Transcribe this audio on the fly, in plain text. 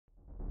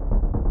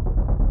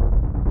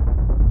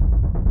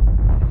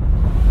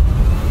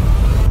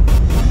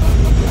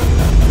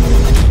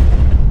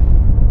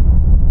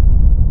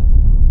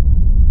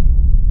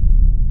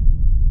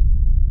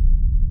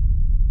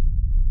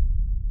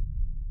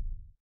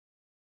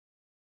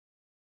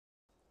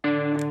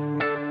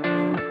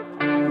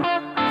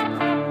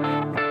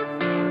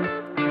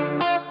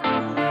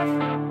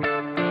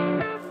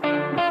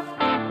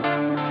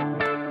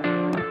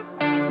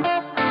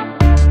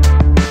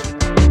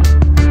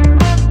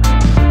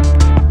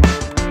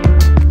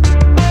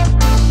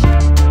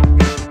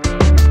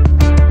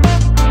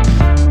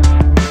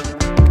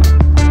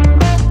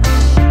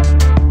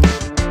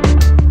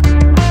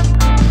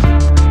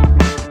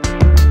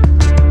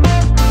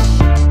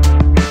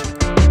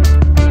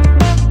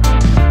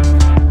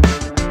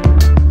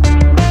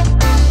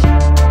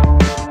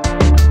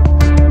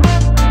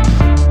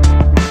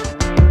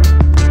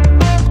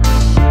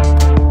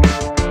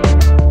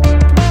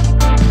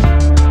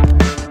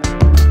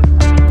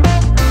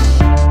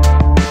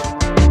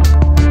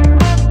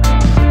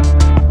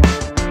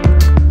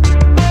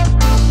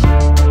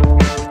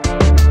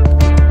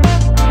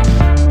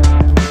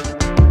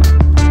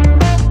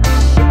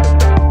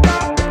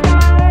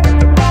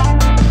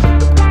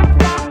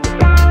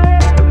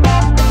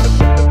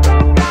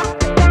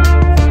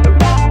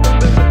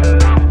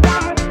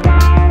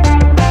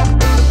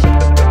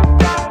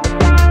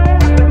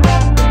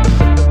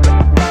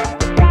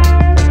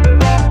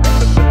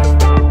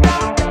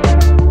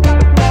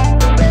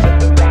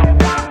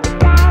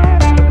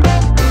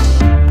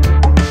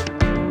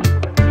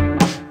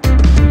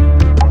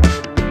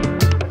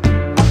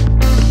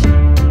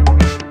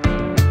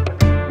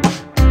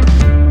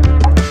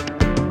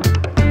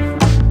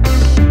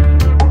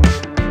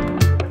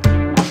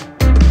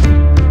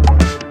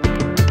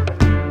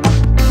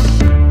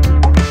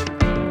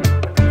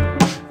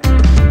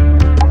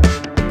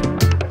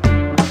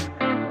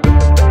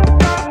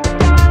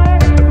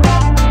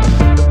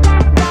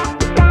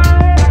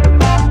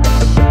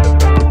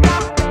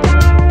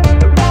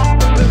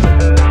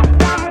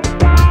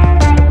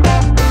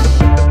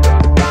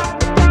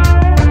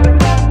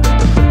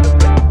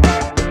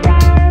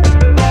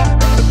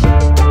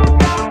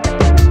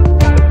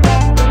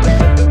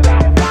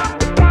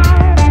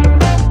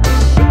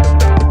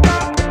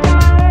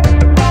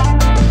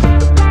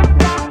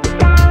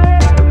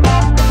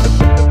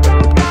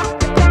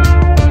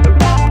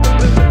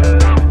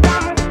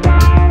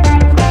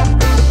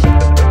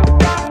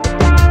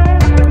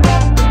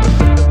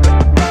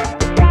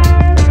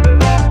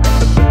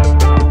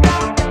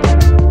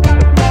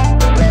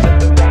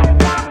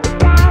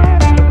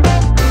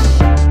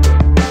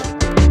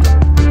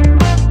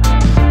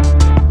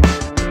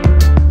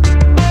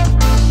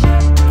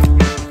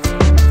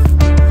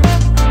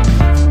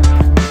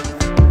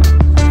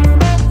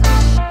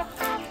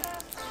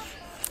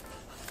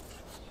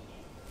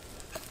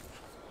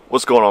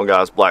What's going on,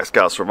 guys? Black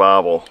Scout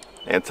Survival,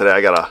 and today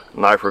I got a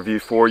knife review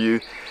for you,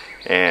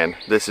 and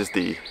this is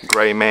the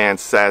Grayman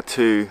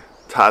SATU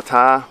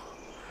tie.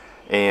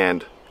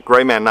 And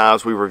Grayman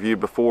knives we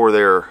reviewed before.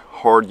 They're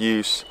hard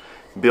use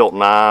built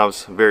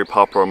knives, very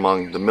popular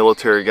among the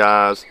military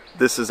guys.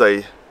 This is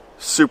a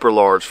super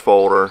large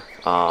folder,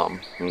 you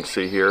can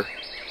see here.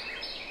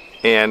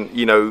 And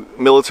you know,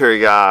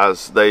 military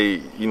guys, they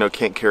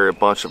can't carry a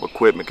bunch of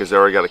equipment because they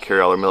already got to carry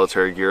all their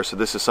military gear, so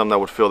this is something that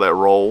would fill that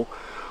role.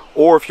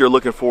 Or if you're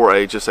looking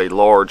for just a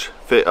large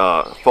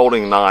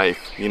folding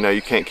knife,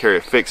 you can't carry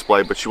a fixed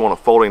blade, but you want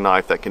a folding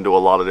knife that can do a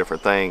lot of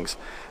different things,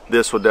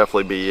 this would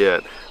definitely be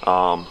it.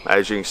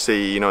 As you can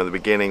see, in the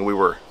beginning we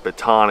were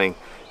batoning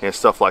and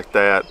stuff like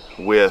that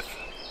with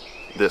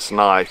this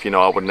knife.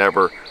 I would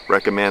never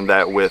recommend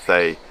that with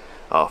a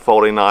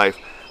folding knife,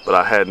 but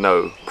I had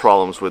no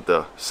problems with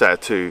the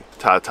SATU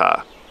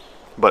tie.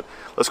 But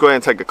let's go ahead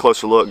and take a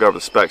closer look, go over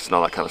the specs and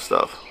all that kind of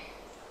stuff.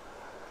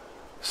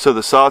 So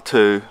the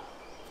SATU,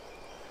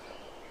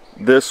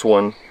 this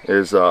one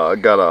is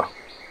got a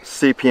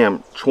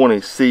CPM 20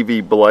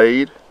 CV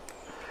blade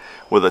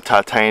with a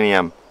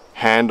titanium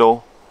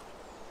handle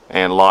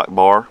and lock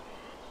bar.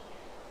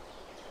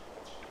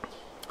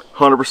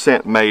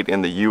 100% made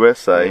in the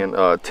USA, and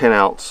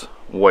 10-ounce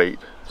weight.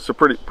 So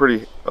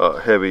pretty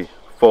heavy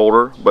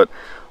folder, but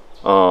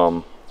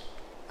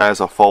as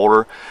a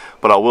folder.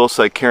 But I will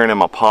say, carrying in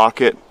my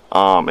pocket,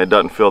 it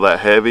doesn't feel that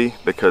heavy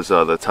because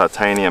the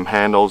titanium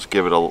handles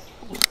give it a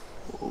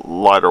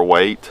lighter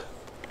weight.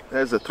 It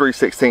has a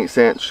 3/16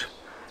 inch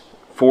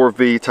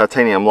 4V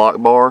titanium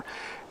lock bar,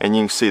 and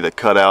you can see the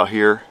cutout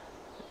here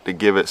to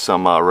give it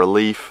some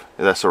relief.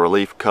 That's a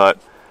relief cut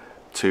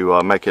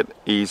to make it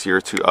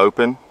easier to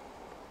open.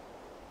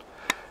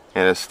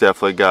 And it's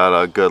definitely got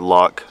a good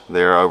lock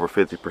there, over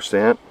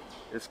 50%.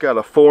 It's got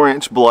a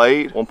 4-inch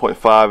blade,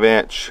 1.5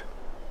 inch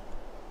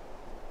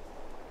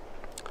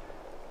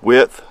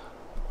width.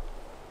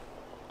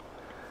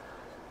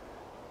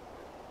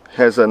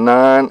 Has a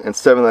 9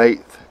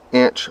 7/8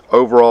 inch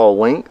overall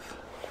length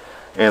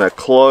and a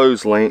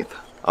closed length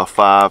of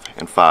 5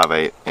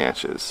 5/8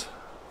 inches.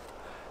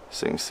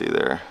 So you can see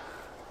there.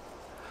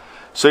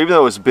 So even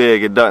though it's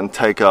big, it doesn't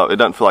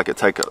feel like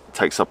it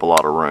takes up a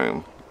lot of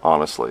room,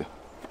 honestly.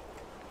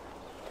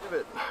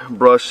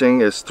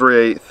 Brushing is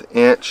 3/8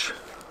 inch,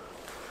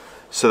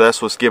 so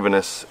that's what's giving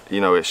us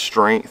its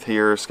strength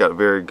here. It's got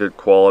very good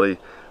quality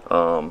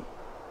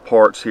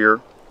parts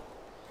here.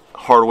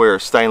 Hardware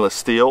is stainless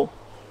steel.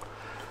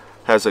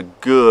 Has a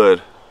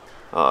good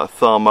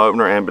thumb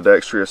opener,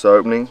 ambidextrous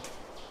opening,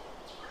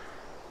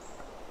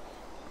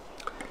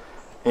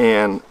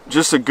 and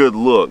just a good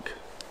look.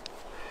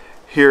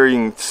 Here you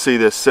can see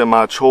this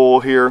semi-choil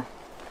here,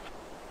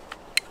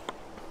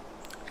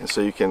 and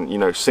so you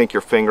can sink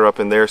your finger up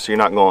in there, so you're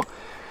not going to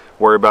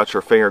worry about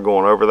your finger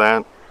going over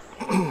that.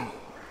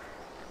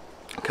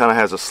 Kind of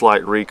has a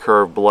slight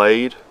recurve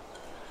blade,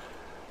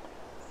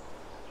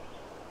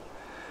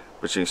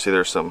 but you can see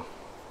there's some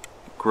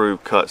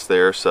groove cuts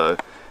there, so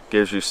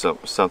gives you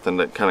something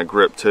that kind of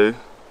grip too.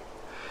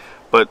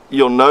 But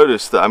you'll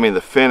notice that the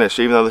finish,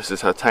 even though this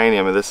is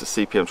titanium and this is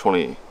CPM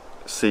 20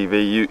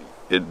 CV,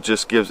 it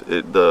just gives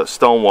it, the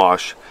stone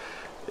wash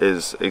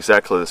is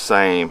exactly the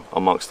same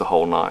amongst the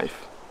whole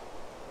knife.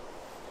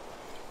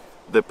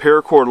 The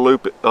paracord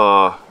loop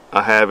I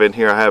have in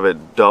here, I have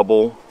it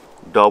doubled,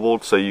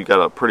 so you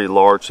got a pretty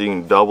large, so you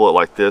can double it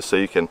like this, so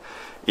you can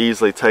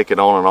easily take it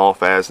on and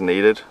off as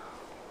needed.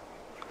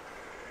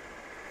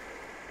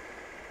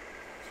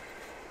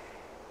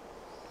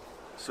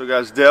 So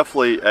guys,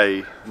 definitely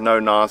a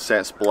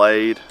no-nonsense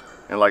blade,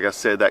 and like I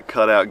said, that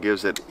cutout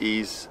gives it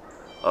ease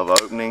of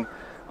opening.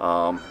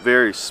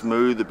 Very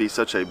smooth to be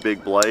such a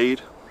big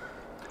blade.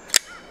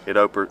 It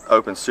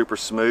opens super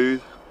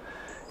smooth,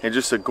 and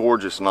just a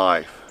gorgeous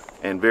knife,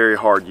 and very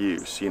hard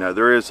use.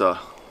 There is a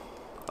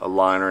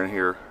liner in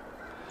here.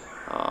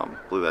 I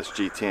believe that's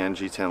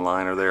G10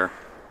 liner there,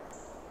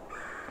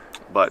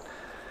 but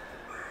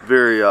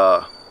very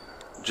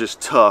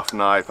just tough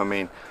knife.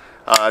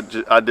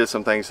 I did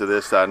some things to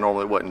this that I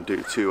normally wouldn't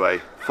do to a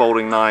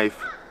folding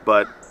knife,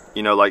 but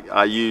like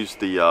I used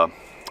the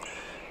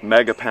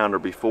Mega Pounder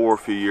before a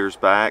few years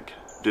back,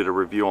 did a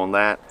review on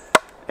that,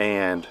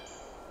 and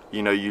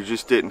you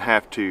just didn't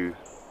have to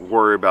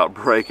worry about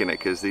breaking it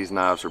because these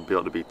knives are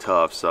built to be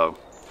tough. So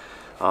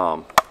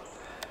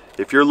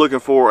if you're looking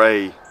for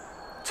a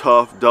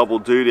tough double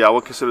duty, I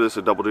would consider this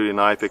a double duty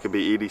knife. It could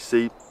be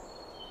EDC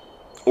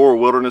or a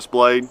wilderness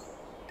blade.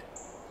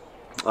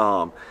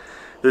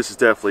 This is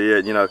definitely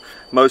it.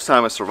 Most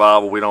time in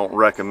survival we don't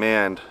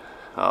recommend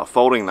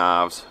folding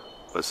knives,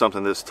 but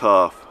something this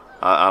tough,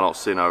 I don't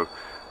see no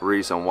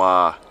reason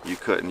why you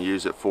couldn't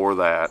use it for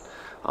that.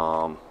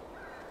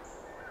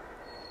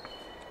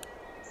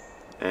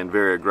 And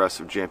very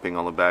aggressive jimping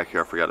on the back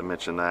here, I forgot to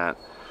mention that.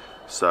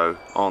 So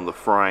on the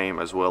frame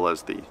as well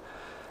as the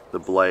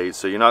blade,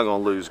 so you're not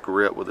going to lose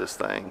grip with this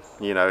thing,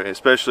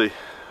 especially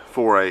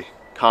for a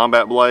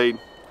combat blade.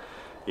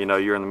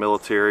 You're in the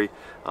military,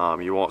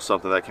 you want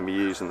something that can be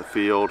used in the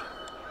field,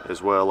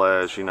 as well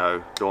as, you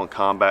know, doing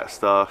combat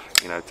stuff,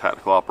 you know,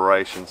 tactical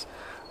operations.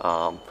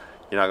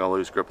 You're not gonna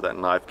lose grip of that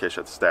knife in case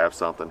you have to stab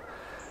something.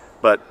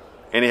 But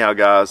anyhow,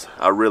 guys,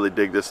 I really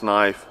dig this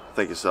knife. I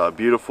think it's a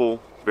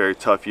beautiful, very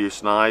tough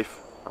use knife.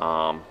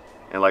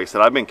 And like I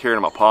said, I've been carrying it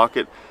in my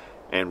pocket,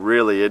 and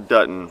really it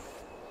doesn't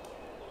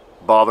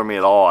bother me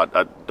at all.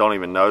 I don't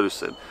even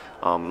notice it.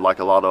 Like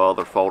a lot of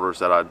other folders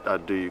that I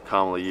do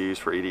commonly use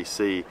for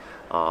EDC,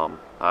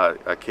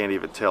 I can't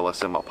even tell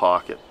it's in my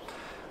pocket.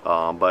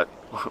 But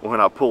when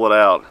I pull it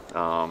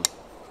out,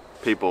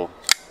 people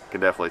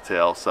can definitely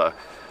tell. So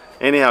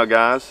anyhow,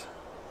 guys,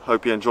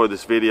 hope you enjoyed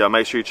this video.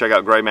 Make sure you check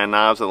out Grayman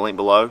Knives at the link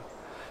below.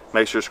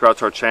 Make sure to subscribe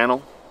to our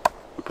channel.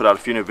 We put out a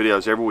few new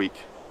videos every week.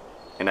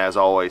 And as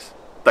always,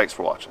 thanks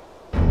for watching.